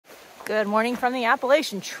Good morning from the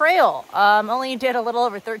Appalachian Trail. Only did a little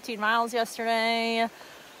over 13 miles yesterday.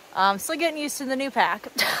 Still getting used to the new pack.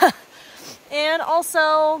 And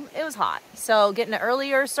also, it was hot. So getting an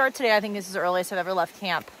earlier start today. I think this is the earliest I've ever left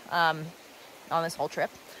camp on this whole trip.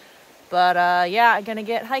 But yeah, I'm gonna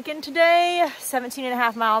get hiking today.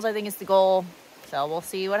 17.5 miles, I think is the goal. So we'll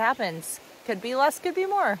see what happens. Could be less, could be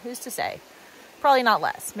more. Who's to say? Probably not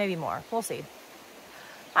less, maybe more. We'll see.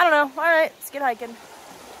 I don't know. All right, let's get hiking.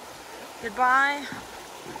 Goodbye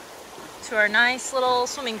to our nice little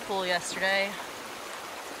swimming pool yesterday.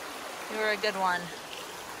 You were a good one.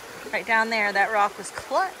 Right down there, that rock was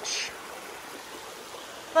clutch.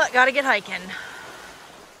 But gotta get hiking.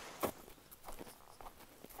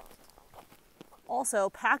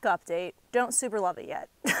 Also, pack update. Don't super love it yet.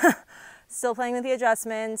 Still playing with the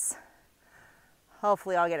adjustments.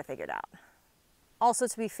 Hopefully I'll get it figured out. Also,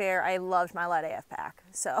 to be fair, I loved my Light AF pack.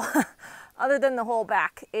 So, other than the whole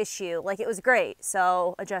back issue, like, it was great.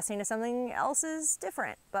 So, adjusting to something else is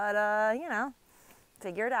different. But, you know,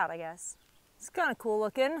 figure it out, I guess. It's kind of cool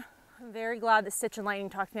looking. I'm very glad that Stitch and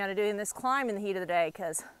Lightning talked me out of doing this climb in the heat of the day,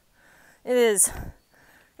 because it is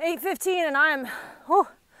 8:15 and I'm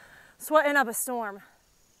sweating up a storm.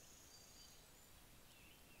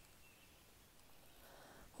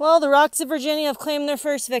 Well, the rocks of Virginia have claimed their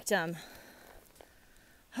first victim.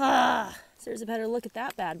 So there's a better look at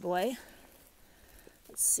that bad boy.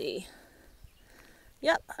 Let's see.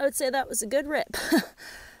 Yep, I would say that was a good rip.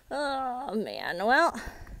 Oh man, well,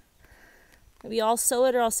 maybe I'll sew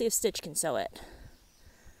it or I'll see if Stitch can sew it.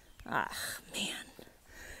 Ah, man.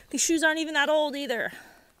 These shoes aren't even that old either.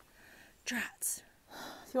 Drats.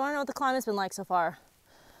 If you want to know what the climb has been like so far,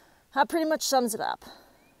 that pretty much sums it up.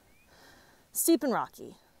 Steep and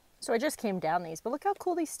rocky. So I just came down these, but look how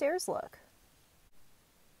cool these stairs look.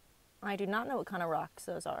 I do not know what kind of rocks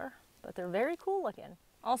those are, but they're very cool looking.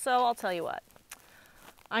 Also, I'll tell you what,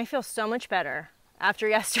 I feel so much better after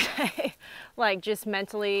yesterday. Like, just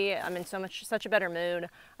mentally, I'm in such a better mood.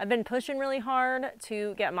 I've been pushing really hard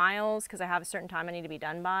to get miles because I have a certain time I need to be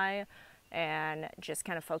done by, and just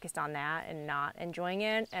kind of focused on that and not enjoying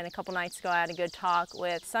it. And a couple nights ago, I had a good talk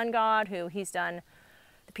with Sun God, who he's done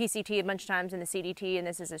the PCT a bunch of times and the CDT, and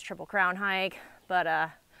this is his Triple Crown hike. But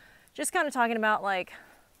just kind of talking about, like,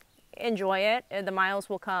 enjoy it, and the miles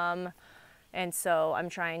will come, and so I'm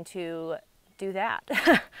trying to do that.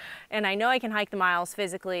 And I know I can hike the miles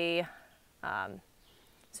physically,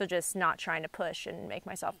 so just not trying to push and make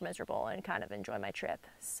myself miserable and kind of enjoy my trip.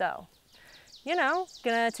 So, you know,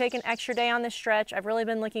 gonna take an extra day on this stretch. I've really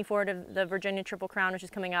been looking forward to the Virginia Triple Crown, which is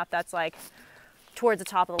coming up. That's like towards the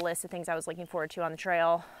top of the list of things I was looking forward to on the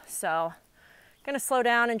trail. So gonna slow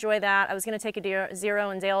down, enjoy that. I was gonna take a zero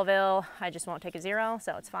in Daleville. I just won't take a zero,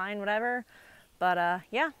 so it's fine, whatever. But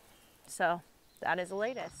yeah, so that is the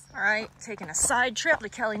latest. All right, taking a side trip to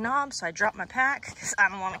Kelly Knob, so I dropped my pack because I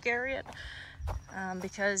don't want to carry it.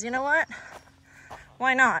 Because you know what?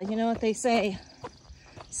 Why not? You know what they say,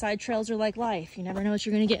 side trails are like life. You never know what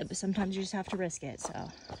you're gonna get, but sometimes you just have to risk it. So,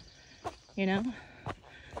 you know,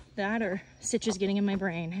 that or Stitch is getting in my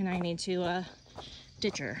brain and I need to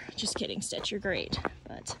ditch her. Just kidding, Stitch, you're great.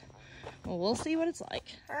 But well, we'll see what it's like.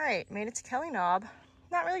 All right, made it to Kelly Knob.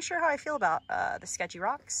 Not really sure how I feel about the sketchy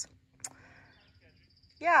rocks.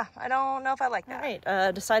 Yeah, I don't know if I like that. All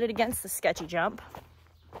right, decided against the sketchy jump.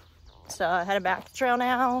 So I headed back to the trail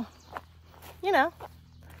now. You know,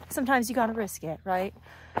 sometimes you gotta risk it, right?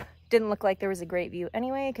 Didn't look like there was a great view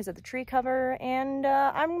anyway because of the tree cover, and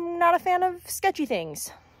I'm not a fan of sketchy things.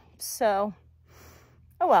 So,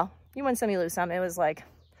 oh well. You win some, you lose some. It was like,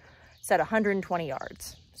 said 120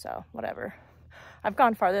 yards. So, whatever. I've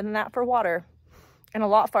gone farther than that for water. And a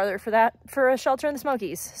lot farther for a shelter in the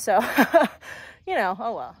Smokies. So, you know,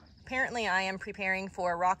 oh well. Apparently, I am preparing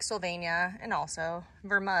for Rock Sylvania and also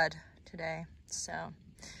Vermud today. So,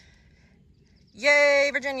 yay,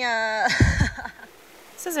 Virginia!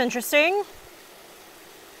 This is interesting.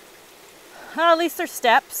 At least there's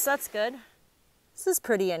steps. That's good. This is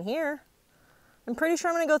pretty in here. I'm pretty sure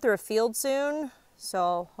I'm gonna go through a field soon,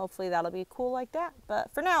 so hopefully that'll be cool like that.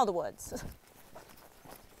 But for now, the woods.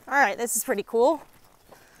 All right, this is pretty cool.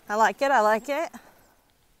 I like it, I like it.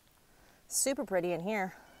 Super pretty in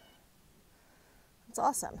here. It's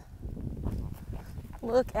awesome.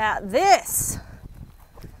 Look at this.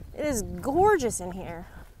 It is gorgeous in here.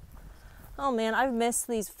 Oh man, I've missed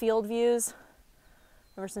these field views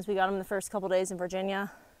ever since we got them the first couple days in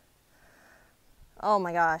Virginia. Oh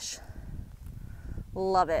my gosh.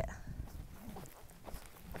 Love it.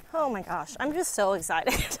 Oh my gosh, I'm just so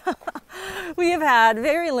excited. We have had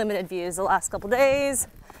very limited views the last couple days,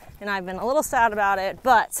 and I've been a little sad about it,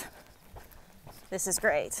 but this is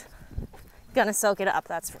great. Gonna soak it up,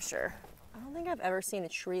 that's for sure. I don't think I've ever seen a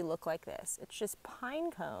tree look like this. It's just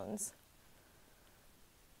pine cones,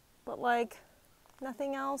 but like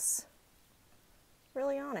nothing else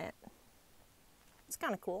really on it. It's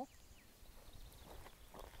kind of cool.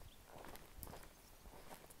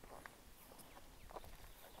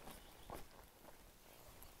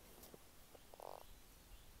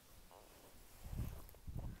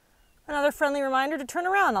 Another friendly reminder to turn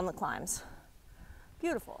around on the climbs.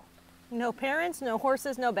 Beautiful. No parents, no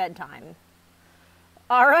horses, no bedtime.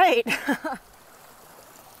 All right.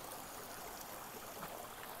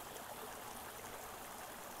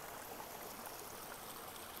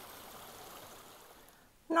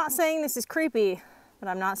 I'm not saying this is creepy, but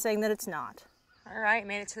I'm not saying that it's not. All right,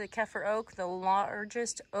 made it to the Kefir Oak, the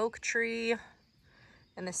largest oak tree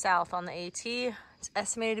in the south on the AT. It's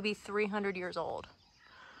estimated to be 300 years old.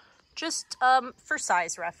 Just for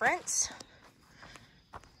size reference,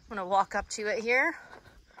 I'm gonna walk up to it here.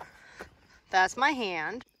 That's my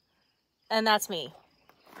hand, and that's me.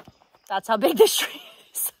 That's how big this tree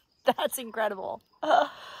is. That's incredible.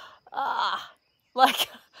 Like,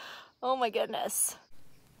 oh my goodness.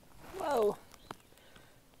 Whoa,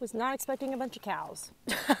 was not expecting a bunch of cows.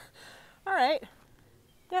 All right,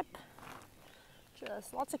 yep,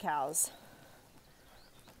 just lots of cows.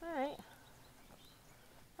 All right.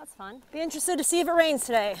 That's fun. Be interested to see if it rains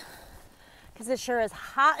today, because it sure is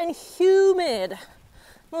hot and humid.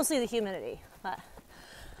 Mostly the humidity, but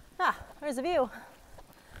there's a view.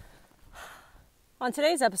 On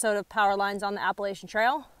today's episode of Power Lines on the Appalachian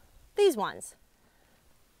Trail, these ones.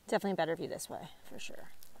 Definitely a better view this way, for sure.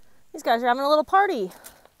 These guys are having a little party.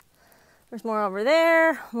 There's more over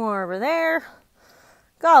there, more over there.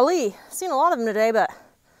 Golly, seen a lot of them today, but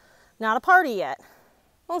not a party yet.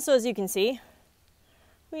 Also, as you can see,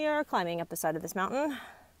 we are climbing up the side of this mountain.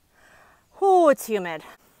 Oh, it's humid.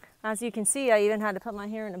 As you can see, I even had to put my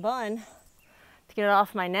hair in a bun to get it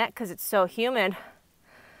off my neck because it's so humid.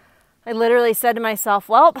 I literally said to myself,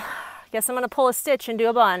 well, I guess I'm gonna pull a stitch and do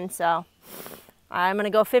a bun. So I'm gonna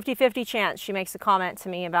go 50-50 chance. She makes a comment to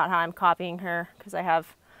me about how I'm copying her because I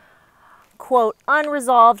have, quote,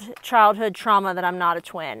 unresolved childhood trauma that I'm not a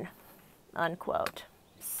twin, unquote.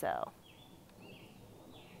 So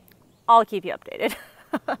I'll keep you updated.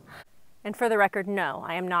 And for the record, no,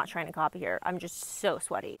 I am not trying to copy her. I'm just so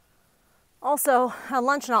sweaty. Also, had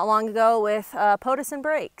lunch not long ago with POTUS and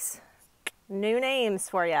Brakes. New names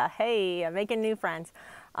for you. Hey, I'm making new friends.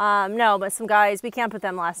 No, but some guys, we camped with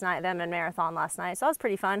them last night, them in Marathon last night, so that was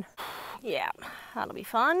pretty fun. Yeah, that'll be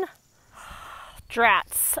fun.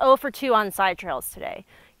 Drats, 0 for 2 on side trails today.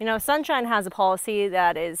 You know, Sunshine has a policy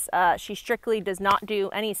that is, she strictly does not do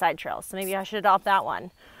any side trails, so maybe I should adopt that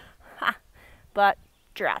one. Ha! But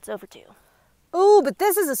Drats, 0 for 2. Ooh, but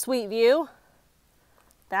this is a sweet view.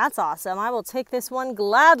 That's awesome. I will take this one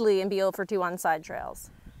gladly and be 0 for 2 on side trails.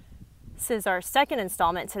 This is our second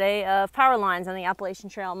installment today of Power Lines on the Appalachian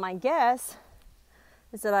Trail. My guess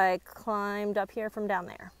is that I climbed up here from down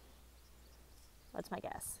there. That's my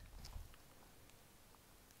guess.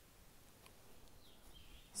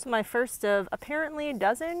 So my first of apparently a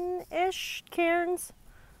dozen-ish cairns.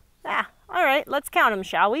 All right, let's count them,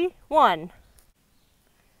 shall we? 1.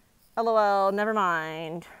 LOL, never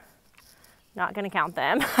mind. Not gonna count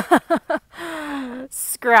them.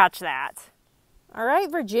 Scratch that. All right,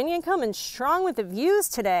 Virginia coming strong with the views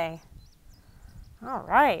today. All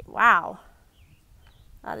right, wow.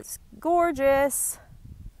 That is gorgeous.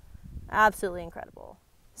 Absolutely incredible.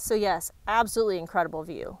 So yes, absolutely incredible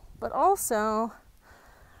view. But also,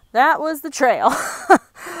 that was the trail.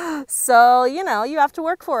 So, you know, you have to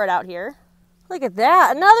work for it out here. Look at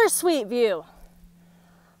that, another sweet view.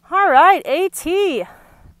 All right, AT.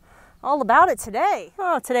 All about it today.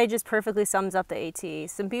 Oh, today just perfectly sums up the AT.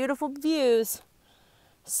 Some beautiful views,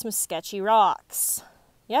 some sketchy rocks.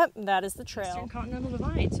 Yep, that is the trail. Eastern Continental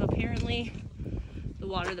Divide. So apparently the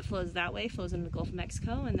water that flows that way flows into the Gulf of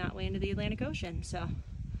Mexico and that way into the Atlantic Ocean. So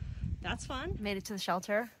that's fun. Made it to the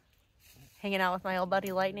shelter. Hanging out with my old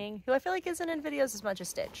buddy Lightning, who I feel like isn't in videos as much as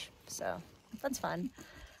Stitch. So that's fun.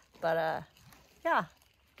 But yeah,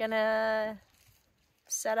 gonna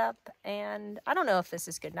set up, and I don't know if this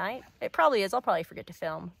is good night. It probably is. I'll probably forget to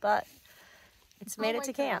film, but it's made it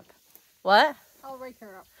to camp. What? I'll wake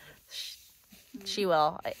her up. She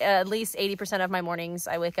will. At least 80% of my mornings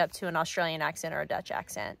I wake up to an Australian accent or a Dutch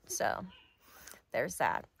accent. So there's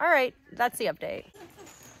that. All right, that's the update.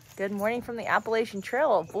 Good morning from the Appalachian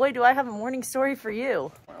Trail. Boy, do I have a morning story for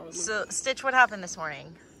you. So, Stitch, what happened this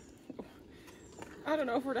morning? I don't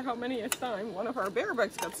know for how many time one of our bear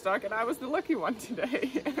bugs got stuck, and I was the lucky one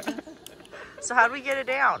today. So how'd we get it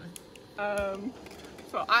down?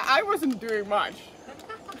 So I wasn't doing much,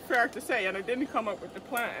 fair to say, and I didn't come up with the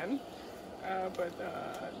plan. But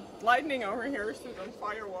Lightning over here stood on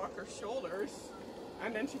Firewalker's shoulders,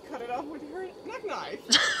 and then she cut it off with her neck knife.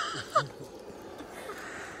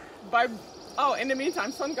 In the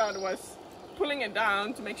meantime, Sun God was pulling it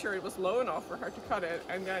down to make sure it was low enough for her to cut it,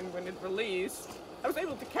 and then when it released, I was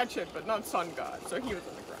able to catch it, but not Sun God, so he was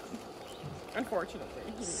on the ground. Unfortunately.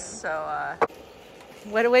 So,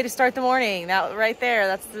 what a way to start the morning. That right there,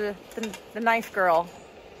 that's the knife girl.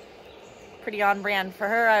 Pretty on brand for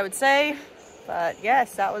her, I would say. But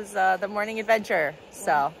yes, that was the morning adventure.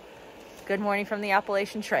 So, good morning from the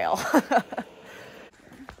Appalachian Trail.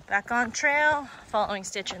 Back on trail, following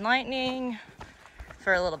Stitch and Lightning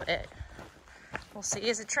for a little bit. We'll see,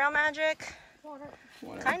 is it trail magic? Water.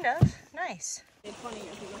 Kind of, nice.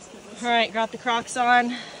 All right, got the Crocs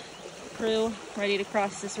on. Crew ready to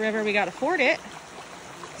cross this river. We gotta ford it,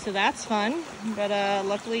 so that's fun. But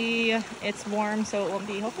luckily it's warm, so it won't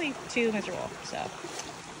be hopefully too miserable. So,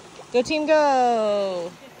 go team,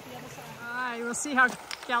 go! All right, we'll see how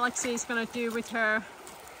Galaxy is gonna do with her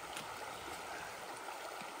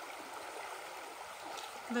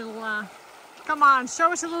little. Come on,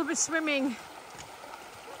 show us a little bit of swimming.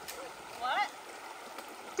 What?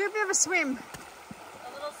 Do a bit of a swim.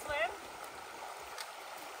 A little swim?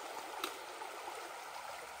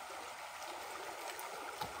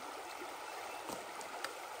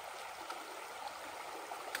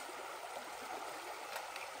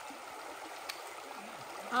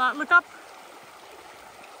 Look up.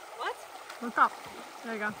 What? Look up.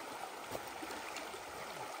 There you go.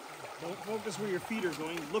 Don't focus where your feet are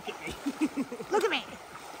going. Look at me. Look at me.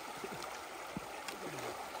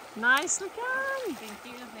 Nicely done. Thank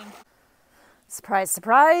you. Surprise,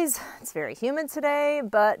 surprise. It's very humid today,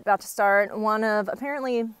 but about to start one of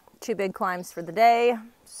apparently 2 big climbs for the day.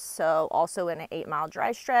 So also in an 8-mile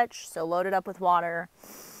dry stretch, so loaded up with water.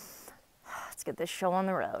 Let's get this show on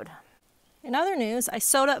the road. In other news, I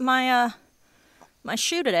sewed up my my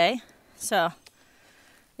shoe today. So,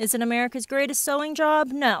 is it America's greatest sewing job?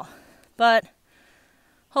 No, but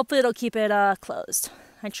hopefully it'll keep it closed.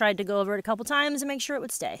 I tried to go over it a couple times and make sure it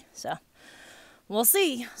would stay. So, we'll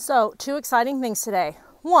see. So, 2 exciting things today.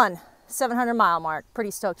 1, 700-mile mark. Pretty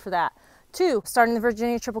stoked for that. 2, starting the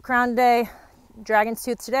Virginia Triple Crown today. Dragon's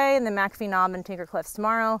Tooth today, and then McAfee Knob and Tinker Cliffs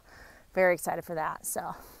tomorrow. Very excited for that.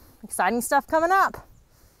 So, exciting stuff coming up.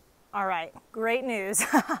 All right, great news.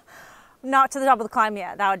 Not to the top of the climb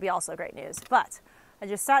yet. That would be also great news. But I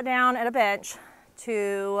just sat down at a bench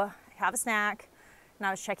to have a snack, and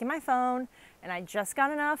I was checking my phone, and I just got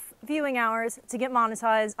enough viewing hours to get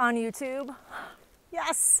monetized on YouTube.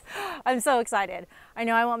 Yes, I'm so excited. I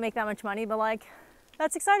know I won't make that much money, but like,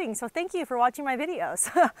 that's exciting. So thank you for watching my videos.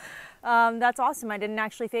 That's awesome. I didn't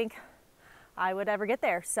actually think I would ever get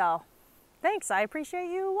there. So thanks, I appreciate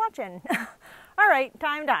you watching. All right,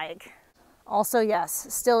 time to hike. Also, yes,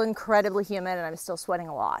 still incredibly humid and I'm still sweating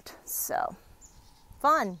a lot. So,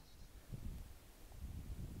 fun.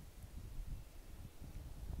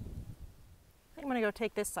 I think I'm gonna go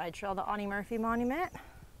take this side trail, the Audie Murphy Monument,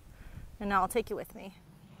 and now I'll take you with me.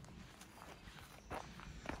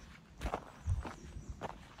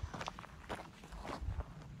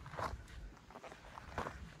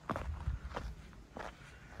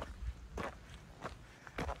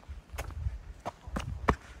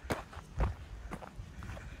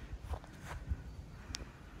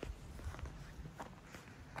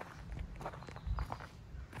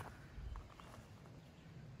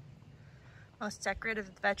 Most decorated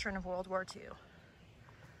veteran of World War II.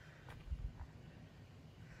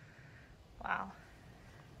 Wow.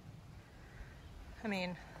 I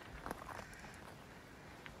mean,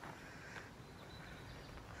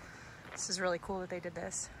 this is really cool that they did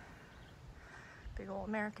this. Big old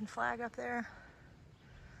American flag up there.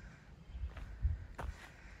 You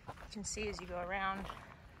can see as you go around,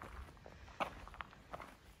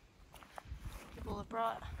 people have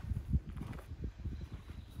brought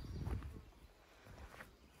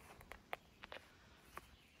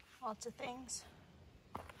lots of things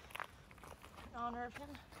in honor of him.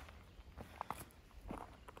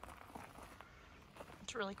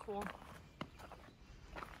 It's really cool.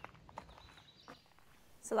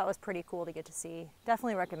 So that was pretty cool to get to see.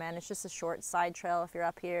 Definitely recommend. It's just a short side trail if you're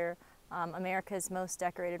up here. America's most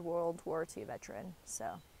decorated World War II veteran. So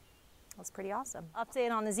that's pretty awesome.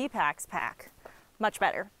 Update on the Z-Packs pack. Much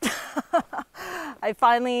better. I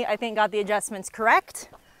finally, I think, got the adjustments correct.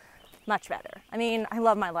 Much better. I mean, I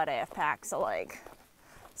love my Lead AF pack, so like,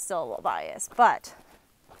 still a little biased, but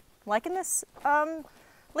liking this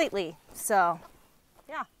lately, so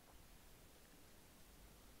yeah.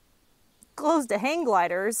 closed to hang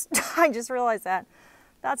gliders. I just realized that.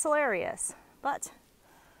 That's hilarious. But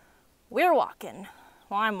we're walking.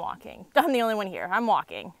 Well, I'm walking. I'm the only one here. I'm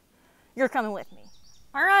walking. You're coming with me.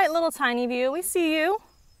 All right, little tiny view, we see you.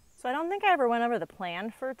 So I don't think I ever went over the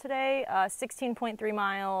plan for today. 16.3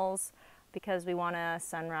 miles because we want to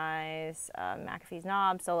sunrise McAfee's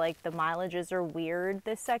Knob. So like the mileages are weird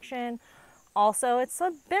this section. Also, it's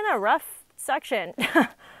been a rough section.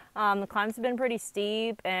 The climbs have been pretty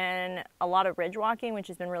steep and a lot of ridge walking, which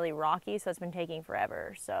has been really rocky, so it's been taking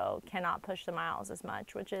forever. So cannot push the miles as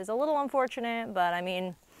much, which is a little unfortunate, but I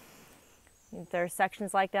mean, there's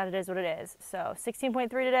sections like that, it is what it is. So 16.3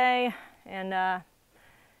 today, and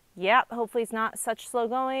yeah, hopefully it's not such slow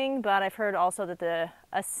going, but I've heard also that the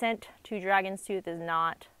ascent to Dragon's Tooth is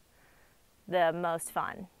not the most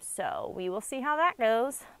fun. So we will see how that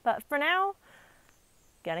goes, but for now,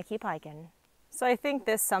 gonna keep hiking. So I think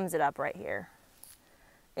this sums it up right here.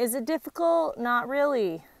 Is it difficult? Not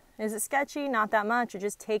really. Is it sketchy? Not that much. It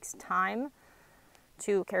just takes time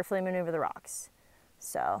to carefully maneuver the rocks.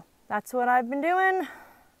 So that's what I've been doing.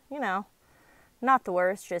 You know, not the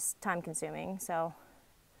worst, just time consuming. So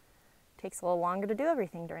it takes a little longer to do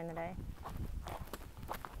everything during the day.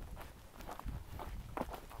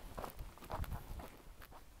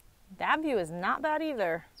 That view is not bad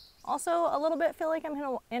either. Also, a little bit feel like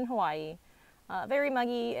I'm in Hawaii. Very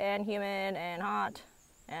muggy and humid and hot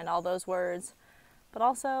and all those words, but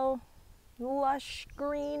also lush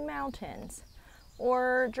green mountains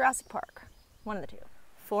or Jurassic Park, one of the two.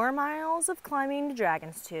 4 miles of climbing to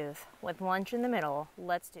Dragon's Tooth with lunch in the middle.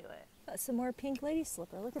 Let's do it. Got some more pink lady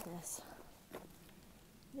slipper. Look at this.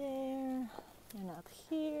 There and up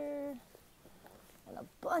here and a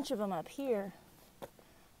bunch of them up here.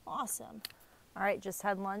 Awesome. All right, just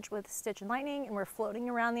had lunch with Stitch and Lightning, and we're floating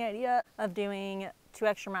around the idea of doing 2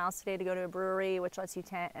 extra miles today to go to a brewery, which lets you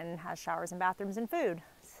tent and has showers and bathrooms and food.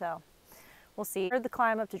 So we'll see. The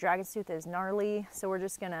climb up to Dragon's Tooth is gnarly, so we're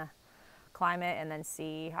just gonna climb it and then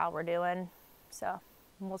see how we're doing. So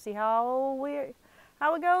we'll see how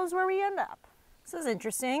it goes where we end up. This is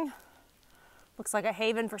interesting. Looks like a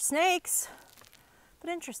haven for snakes, but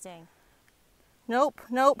interesting. Nope,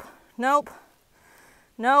 nope, nope,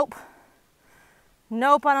 nope.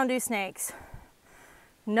 Nope, I don't do snakes.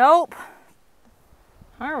 Nope.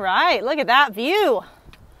 All right, look at that view.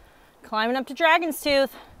 Climbing up to Dragon's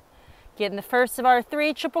Tooth. Getting the first of our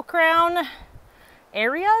 3 Triple Crown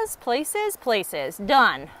areas, places,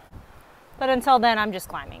 done. But until then, I'm just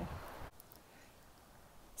climbing.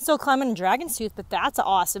 Still climbing Dragon's Tooth, but that's an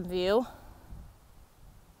awesome view.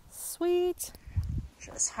 Sweet.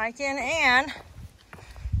 Just hiking and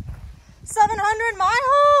 700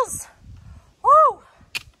 miles. Woo!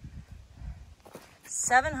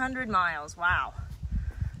 700 miles, wow.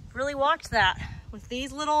 Really walked that with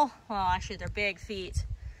these little, well, actually they're big feet.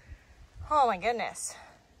 Oh my goodness.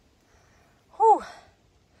 Whew,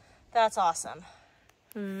 that's awesome.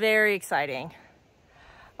 Very exciting.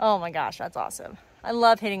 Oh my gosh, that's awesome. I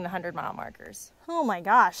love hitting the 100-mile markers. Oh my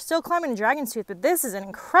gosh, still climbing Dragon's Tooth, but this is an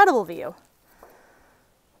incredible view.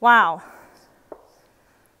 Wow.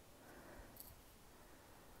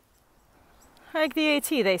 Like the AT,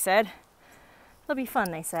 they said. It'll be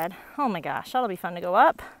fun, they said. Oh my gosh, that'll be fun to go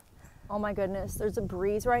up. Oh my goodness, there's a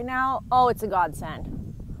breeze right now. Oh, it's a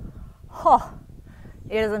godsend. Oh,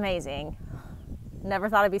 it is amazing. Never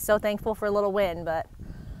thought I'd be so thankful for a little wind, but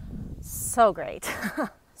so great.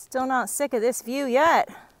 Still not sick of this view yet.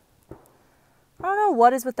 I don't know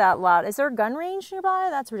what is with that loud. Is there a gun range nearby?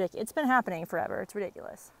 That's ridiculous. It's been happening forever. It's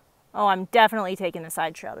ridiculous. Oh, I'm definitely taking the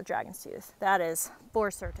side trail to Dragon's Tooth. That is for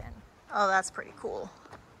certain. Oh, that's pretty cool.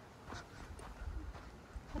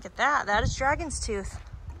 Look at that. That is Dragon's Tooth.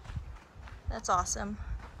 That's awesome.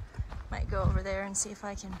 Might go over there and see if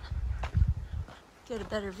I can get a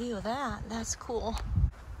better view of that. That's cool.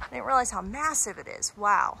 I didn't realize how massive it is.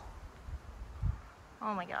 Wow.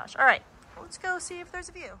 Oh my gosh. All right, let's go see if there's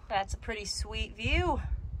a view. That's a pretty sweet view.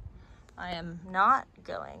 I am not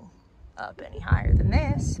going up any higher than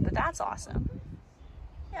this, but that's awesome.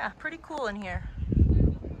 Yeah, pretty cool in here.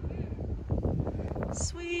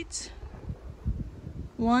 Sweet.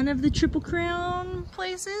 One of the Triple Crown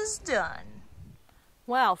places done.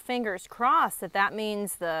 Well, fingers crossed that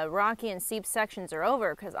means the rocky and steep sections are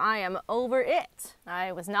over, because I am over it.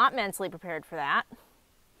 I was not mentally prepared for that.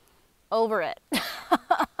 Over it.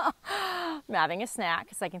 I'm having a snack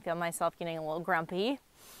because I can feel myself getting a little grumpy.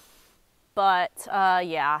 But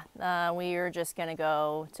yeah, we are just gonna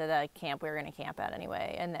go to the camp we were gonna camp at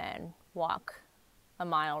anyway, and then walk a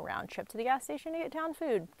mile round trip to the gas station to get town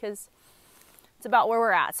food, because it's about where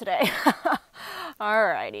we're at today.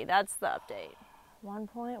 Alrighty, that's the update.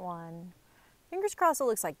 1.1. Fingers crossed it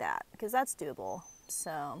looks like that, because that's doable.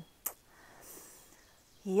 So,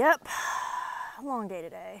 yep, long day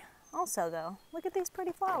today. Also though, look at these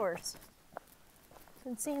pretty flowers.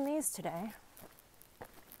 Been seeing these today.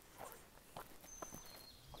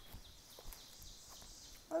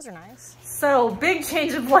 Those are nice. So, big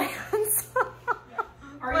change of plans.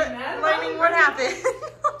 Are you mad? Lightning, what happened?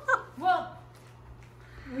 Well,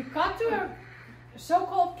 we got to a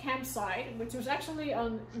so-called campsite, which was actually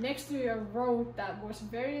next to a road that was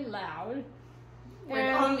very loud.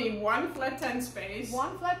 With only one flat tent space.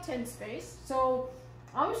 One flat tent space. So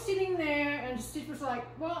I was sitting there and Steve was like,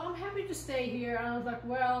 well, I'm happy to stay here. And I was like,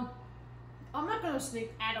 well, I'm not going to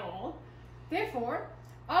sleep at all. Therefore,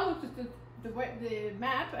 I looked at the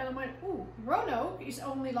map and I went, ooh, Roanoke is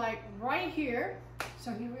only like right here.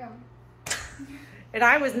 So here we are. And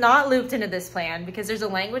I was not looped into this plan because there's a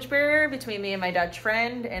language barrier between me and my Dutch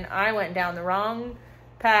friend, and I went down the wrong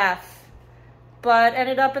path, but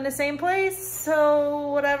ended up in the same place, so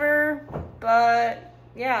whatever. But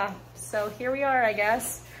yeah, so here we are, I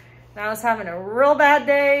guess. And I was having a real bad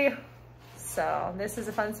day, so this is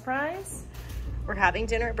a fun surprise. We're having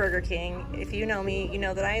dinner at Burger King. If you know me, you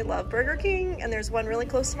know that I love Burger King, and there's one really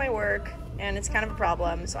close to my work, and it's kind of a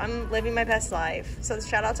problem. So I'm living my best life. So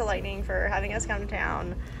shout out to Lightning for having us come to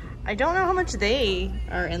town. I don't know how much they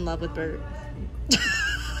are in love with Burger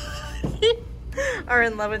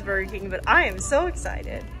King, but I am so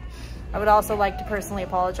excited. I would also like to personally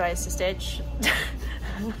apologize to Stitch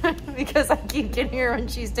because I keep getting her when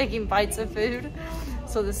she's taking bites of food.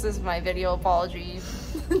 So this is my video apology.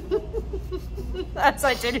 As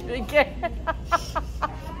I did it again.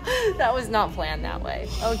 That was not planned that way.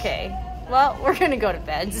 Okay. Well, we're gonna go to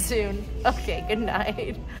bed soon. Okay, good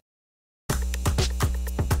night.